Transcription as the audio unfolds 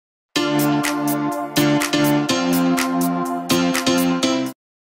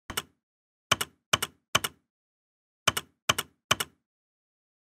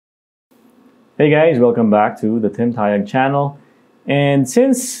Hey guys, welcome back to the Tim Tayag channel. And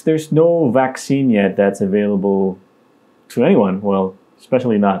since there's no vaccine yet that's available to anyone, well,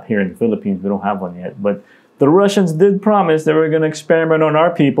 especially not here in the Philippines, we don't have one yet, but the Russians did promise they were going to experiment on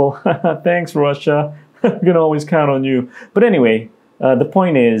our people. Thanks, Russia. We can always count on you. But anyway, the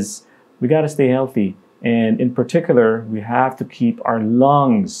point is, we got to stay healthy. And in particular, we have to keep our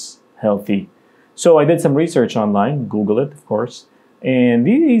lungs healthy. So I did some research online, Google it, of course. And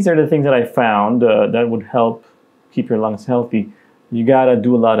these are the things that I found that would help keep your lungs healthy. You gotta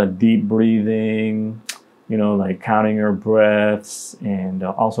do a lot of deep breathing, you know, like counting your breaths and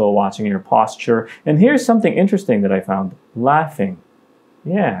also watching your posture. And here's something interesting that I found, laughing.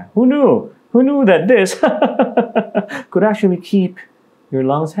 Yeah, who knew? Who knew that this could actually keep your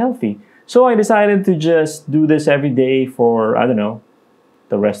lungs healthy? So I decided to just do this every day for, I don't know,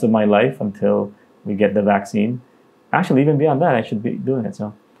 the rest of my life until we get the vaccine. Actually, even beyond that, I should be doing it.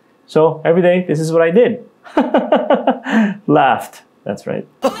 So every day, this is what I did. Laughed. That's right.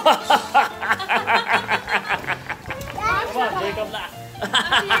 Come on, Jacob, laugh.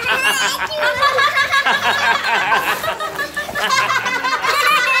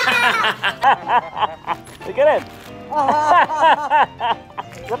 Look at it.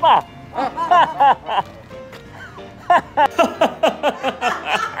 Isa pa.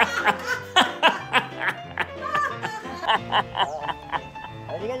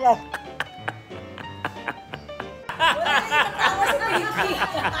 Halika dyan.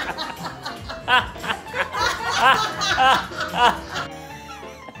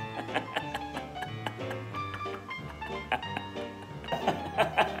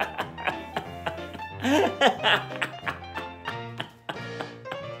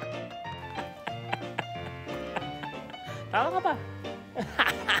 Tawa ka pa.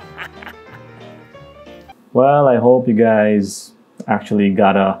 Well, I hope you guys actually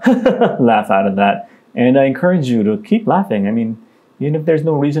got a laugh out of that. And I encourage you to keep laughing. I mean, even if there's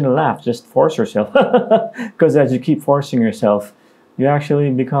no reason to laugh, just force yourself. Because as you keep forcing yourself, you actually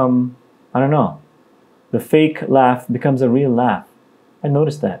become, I don't know, the fake laugh becomes a real laugh. I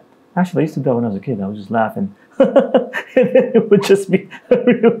noticed that. Actually, I used to do that when I was a kid. I was just laughing. And then it would just be a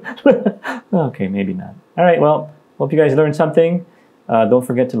real okay, maybe not. All right, well, hope you guys learned something. Don't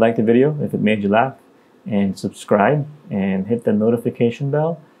forget to like the video if it made you laugh. And subscribe and hit the notification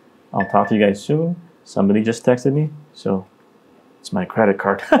bell. I'll talk to you guys soon. Somebody just texted me, so it's my credit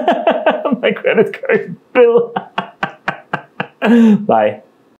card. My credit card bill. Bye.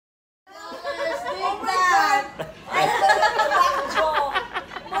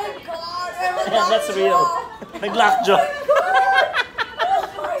 That's real. Nag-lockjaw.